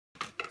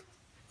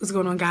What's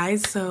going on,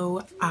 guys?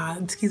 So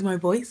excuse my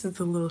voice,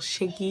 it's a little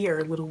shaky or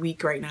a little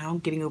weak right now. I'm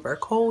getting over a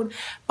cold,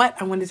 but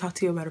I wanted to talk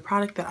to you about a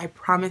product that I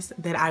promised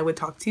that I would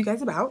talk to you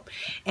guys about,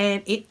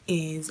 and it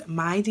is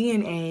My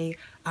DNA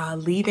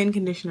leave-in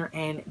conditioner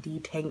and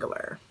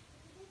detangler.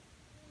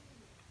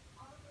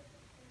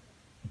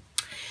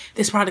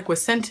 This product was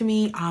sent to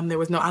me. There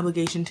was no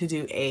obligation to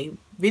do a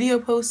video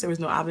post. There was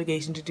no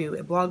obligation to do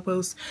a blog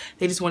post.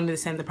 They just wanted to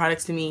send the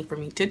products to me for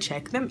me to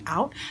check them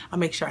out. I'll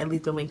make sure I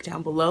leave the link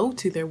down below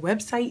to their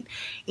website.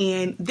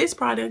 And this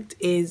product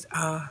is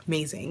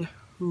amazing.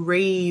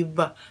 Rave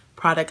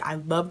product. I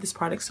love this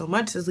product so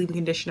much. This leave-in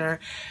conditioner.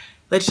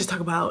 Let's just talk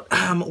about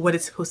what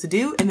it's supposed to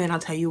do, and then I'll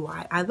tell you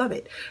why I love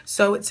it.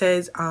 So it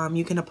says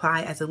you can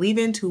apply as a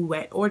leave-in to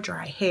wet or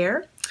dry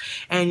hair,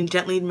 and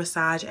gently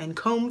massage and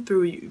comb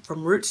through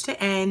from roots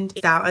to end.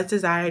 Style as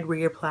desired,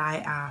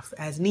 reapply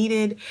as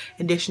needed,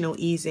 additional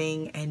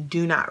easing, and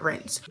do not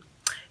rinse.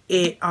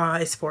 It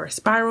is for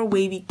spiral,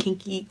 wavy,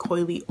 kinky,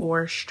 coily,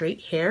 or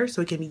straight hair,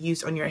 so it can be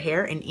used on your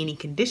hair in any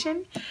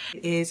condition.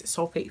 It is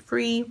sulfate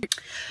free.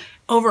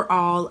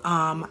 Overall,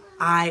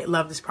 I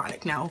love this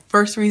product. Now,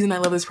 first reason I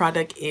love this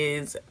product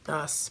is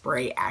the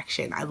spray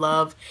action. I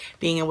love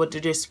being able to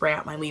just spray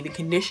out my leave-in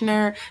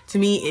conditioner. To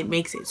me, it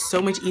makes it so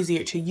much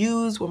easier to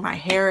use when my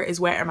hair is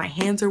wet or my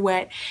hands are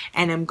wet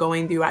and I'm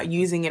going throughout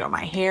using it on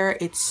my hair.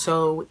 It's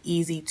so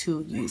easy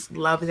to use.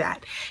 Love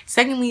that.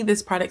 Secondly,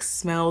 this product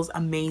smells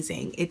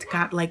amazing. It's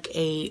got like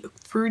a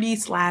fruity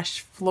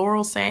 /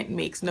 floral scent.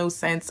 Makes no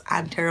sense.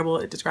 I'm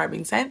terrible at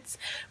describing scents,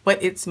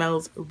 but it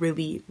smells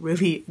really,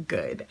 really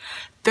good.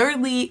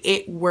 Thirdly,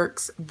 it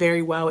works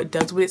very well. It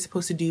does what it's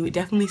supposed to do. It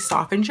definitely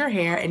softens your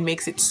hair and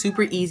makes it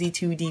super easy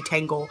to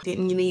detangle.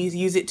 Didn't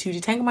use it to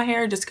detangle my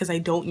hair just because I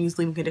don't use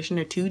leave-in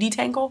conditioner to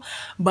detangle.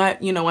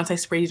 But you know, once I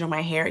sprayed it on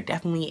my hair, it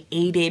definitely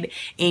aided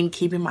in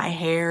keeping my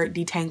hair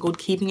detangled,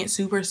 keeping it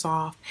super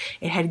soft.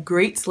 It had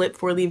great slip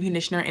for leave-in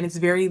conditioner and it's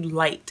very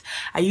light.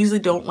 I usually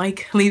don't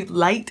like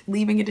light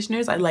leave-in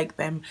conditioners. I like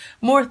them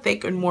more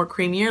thick and more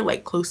creamier,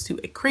 like close to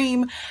a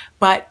cream.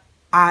 But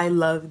I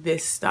love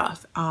this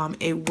stuff.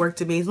 It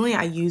worked amazingly.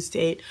 I used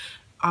it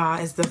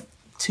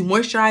to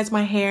moisturize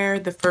my hair,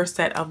 the first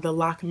set of the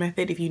lock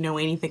method. If you know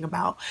anything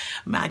about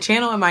my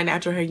channel and my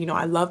natural hair, you know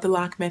I love the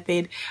lock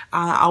method.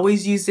 I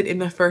always use it in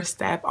the first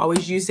step,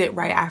 always use it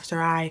right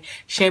after I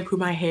shampoo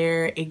my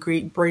hair. It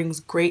brings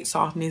great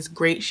softness,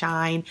 great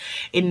shine.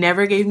 It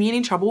never gave me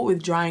any trouble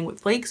with drying with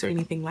flakes or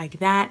anything like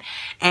that,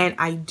 and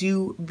I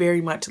do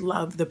very much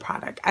love the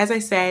product. As I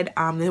said,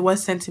 it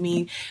was sent to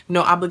me,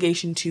 no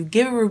obligation to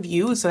give a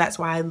review, so that's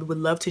why I would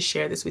love to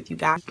share this with you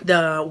guys.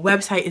 The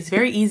website is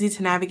very easy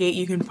to navigate.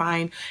 You can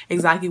find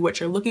exactly what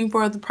you're looking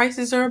for. The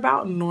prices are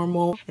about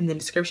normal in the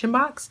description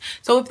box,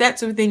 so if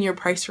that's within your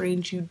price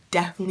range, you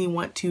definitely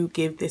want to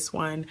give this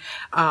one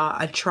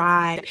a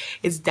try.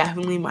 It's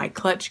definitely my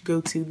clutch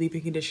go-to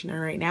leave-in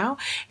conditioner right now,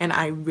 and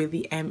I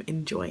really am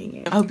enjoying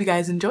it. I hope you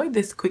guys enjoyed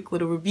this quick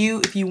little review.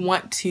 If you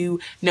want to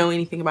know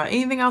anything about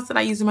anything else that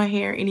I use in my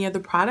hair, any other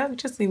product,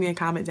 just leave me a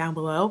comment down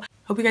below.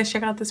 Hope you guys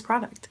check out this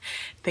product.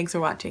 Thanks for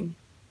watching.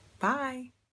 Bye.